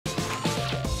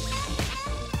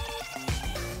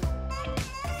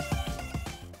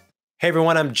Hey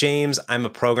everyone, I'm James. I'm a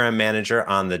program manager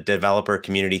on the developer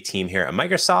community team here at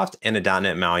Microsoft and a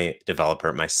 .NET MAUI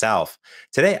developer myself.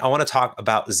 Today, I want to talk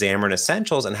about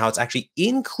Xamarin.Essentials and how it's actually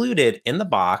included in the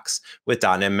box with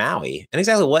 .NET MAUI, and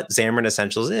exactly what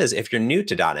Xamarin.Essentials is if you're new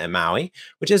to .NET MAUI,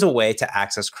 which is a way to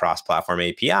access cross-platform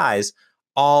APIs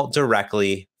all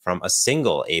directly from a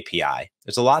single API.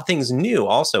 There's a lot of things new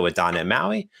also with .NET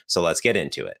MAUI, so let's get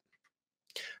into it.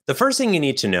 The first thing you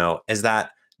need to know is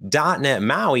that .NET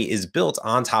MAUI is built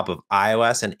on top of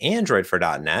iOS and Android for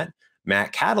 .NET,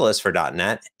 Mac Catalyst for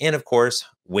 .NET, and of course,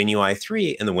 WinUI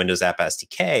 3 and the Windows App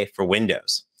SDK for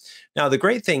Windows. Now, the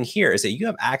great thing here is that you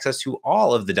have access to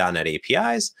all of the .NET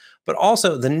APIs, but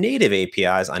also the native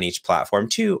APIs on each platform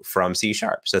too from C#.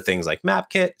 So things like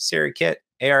MapKit, SiriKit,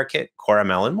 ARKit,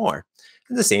 CoreML, and more.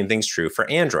 And the same thing's true for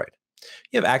Android.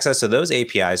 You have access to those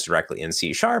APIs directly in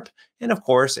C#, and of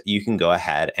course, you can go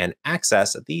ahead and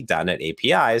access the .NET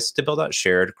APIs to build out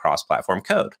shared cross-platform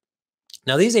code.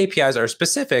 Now, these APIs are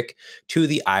specific to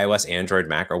the iOS, Android,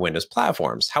 Mac, or Windows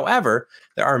platforms. However,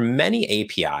 there are many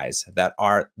APIs that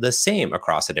are the same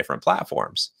across the different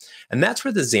platforms. And that's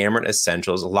where the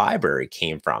Xamarin.Essentials library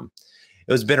came from.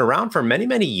 It has been around for many,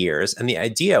 many years, and the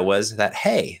idea was that,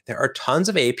 hey, there are tons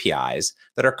of APIs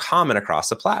that are common across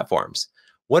the platforms.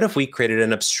 What if we created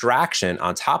an abstraction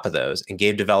on top of those and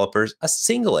gave developers a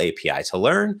single API to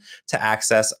learn to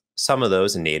access some of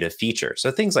those native features?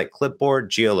 So things like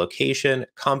clipboard, geolocation,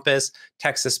 compass,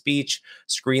 text-to-speech,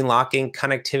 screen locking,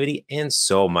 connectivity, and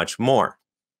so much more.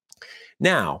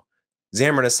 Now,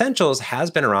 Xamarin.Essentials has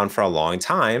been around for a long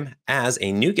time as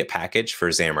a NuGet package for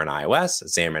Xamarin.iOS,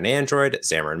 Xamarin.Android,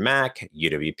 Xamarin Mac,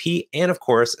 UWP, and of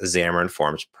course,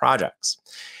 Xamarin.Forms projects.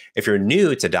 If you're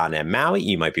new to .NET MAUI,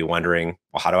 you might be wondering,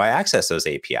 well, how do I access those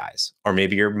APIs? Or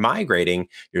maybe you're migrating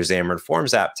your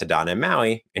Xamarin.Forms app to .NET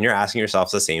MAUI, and you're asking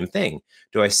yourself the same thing.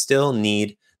 Do I still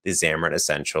need the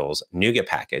Xamarin.Essentials NuGet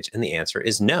package? And the answer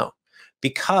is no,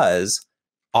 because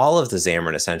all of the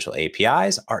Xamarin.Essential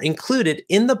APIs are included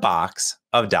in the box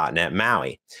of .NET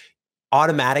MAUI.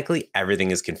 Automatically,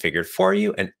 everything is configured for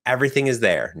you and everything is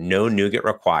there, no NuGet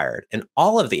required. And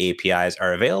all of the APIs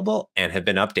are available and have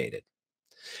been updated.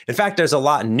 In fact, there's a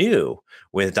lot new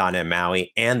with .NET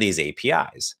MAUI and these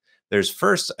APIs. There's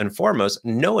first and foremost,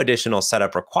 no additional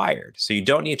setup required. So you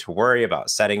don't need to worry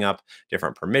about setting up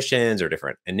different permissions or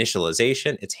different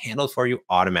initialization. It's handled for you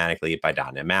automatically by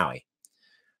 .NET MAUI.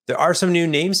 There are some new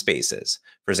namespaces.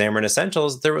 For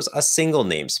Xamarin.Essentials, there was a single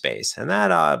namespace, and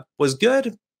that was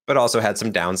good, but also had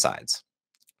some downsides.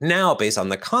 Now, based on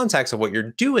the context of what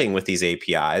you're doing with these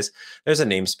APIs, there's a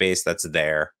namespace that's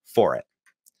there for it.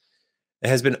 It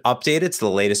has been updated to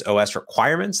the latest OS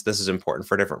requirements. This is important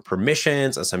for different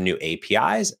permissions and some new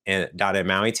APIs, and .NET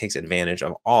MAUI takes advantage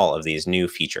of all of these new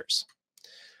features.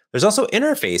 There's also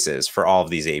interfaces for all of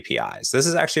these APIs. This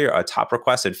is actually a top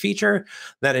requested feature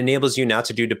that enables you now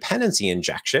to do dependency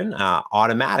injection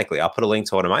automatically. I'll put a link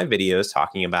to one of my videos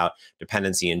talking about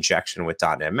dependency injection with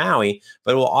 .NET MAUI,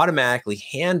 but it will automatically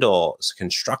handle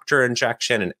constructor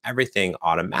injection and everything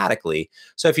automatically.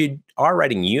 So if you are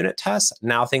writing unit tests,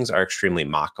 now things are extremely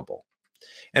mockable.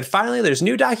 And finally, there's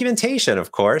new documentation,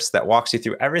 of course, that walks you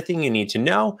through everything you need to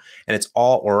know, and it's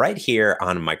all right here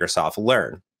on Microsoft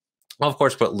Learn. I'll, of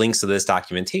course, put links to this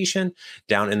documentation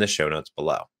down in the show notes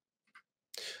below.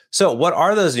 So what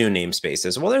are those new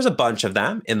namespaces? Well, there's a bunch of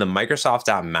them in the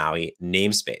Microsoft.MAUI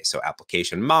namespace. So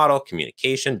application model,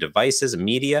 communication, devices,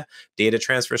 media, data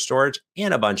transfer storage,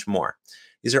 and a bunch more.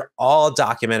 These are all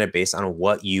documented based on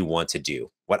what you want to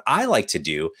do. What I like to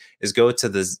do is go to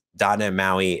the .NET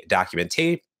MAUI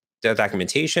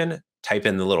documentation, type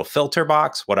in the little filter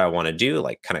box, what I want to do,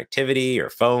 like connectivity or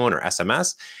phone or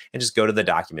SMS, and just go to the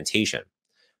documentation.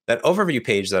 That overview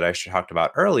page that I talked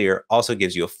about earlier also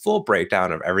gives you a full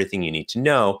breakdown of everything you need to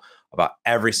know about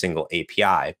every single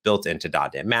API built into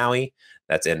 .NET MAUI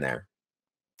that's in there.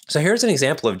 So here's an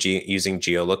example of using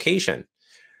geolocation.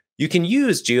 You can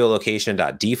use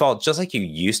geolocation.default just like you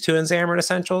used to in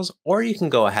Xamarin.Essentials, or you can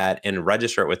go ahead and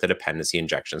register it with the dependency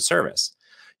injection service.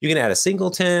 You can add a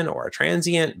singleton or a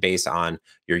transient based on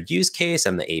your use case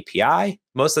and the API.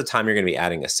 Most of the time, you're going to be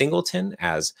adding a singleton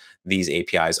as these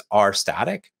APIs are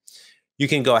static. You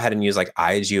can go ahead and use like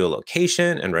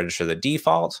iGeolocation and register the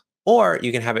default, or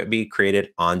you can have it be created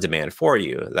on demand for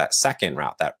you. That second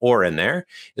route, that or in there,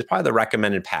 is probably the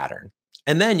recommended pattern.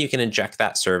 And then you can inject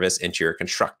that service into your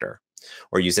constructor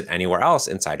or use it anywhere else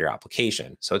inside your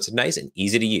application. So it's nice and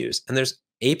easy to use. And there's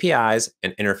APIs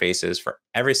and interfaces for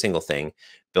every single thing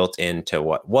built into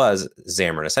what was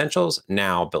Xamarin.Essentials,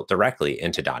 now built directly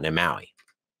into .NET MAUI.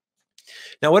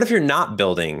 Now, what if you're not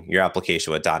building your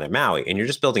application with .NET MAUI and you're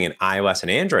just building an iOS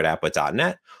and Android app with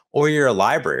 .NET, or you're a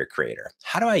library creator?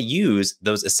 How do I use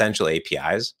those essential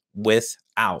APIs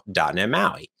without .NET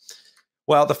MAUI?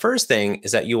 Well, the first thing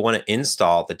is that you want to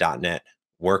install the .NET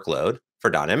workload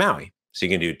for .NET MAUI. So you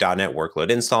can do .NET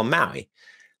workload install MAUI.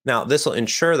 Now, this will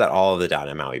ensure that all of the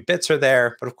 .NET MAUI bits are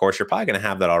there, but of course, you're probably going to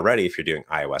have that already if you're doing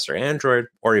iOS or Android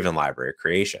or even library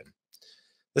creation.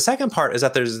 The second part is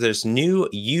that there's this new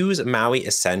Use MAUI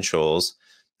Essentials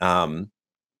project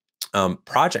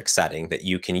setting that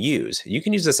you can use. You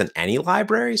can use this in any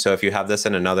library. So if you have this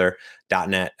in another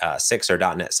 .NET 6 or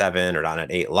 .NET 7 or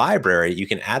 .NET 8 library, you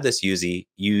can add this Use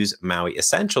MAUI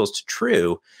Essentials to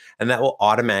true, and that will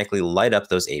automatically light up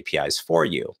those APIs for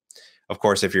you. Of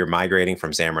course, if you're migrating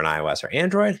from Xamarin.iOS or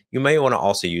Android, you may want to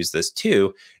also use this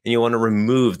too, and you want to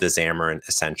remove the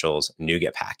Xamarin.Essentials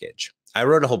NuGet package. I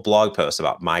wrote a whole blog post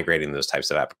about migrating those types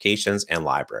of applications and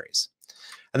libraries.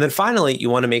 And then finally, you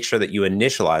want to make sure that you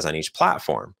initialize on each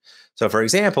platform. So for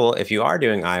example, if you are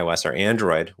doing iOS or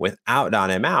Android without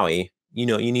 .NET MAUI, you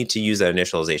need to use that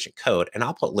initialization code, and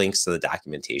I'll put links to the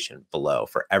documentation below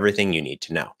for everything you need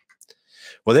to know.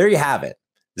 Well, there you have it.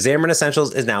 Xamarin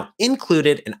Essentials is now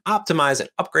included and optimized and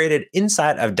upgraded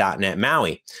inside of .NET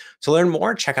MAUI. To learn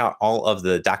more, check out all of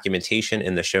the documentation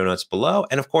in the show notes below.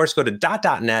 And of course, go to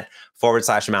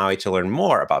 .NET/MAUI to learn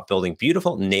more about building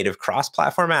beautiful native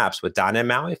cross-platform apps with .NET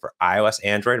MAUI for iOS,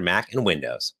 Android, Mac, and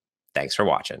Windows. Thanks for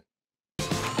watching.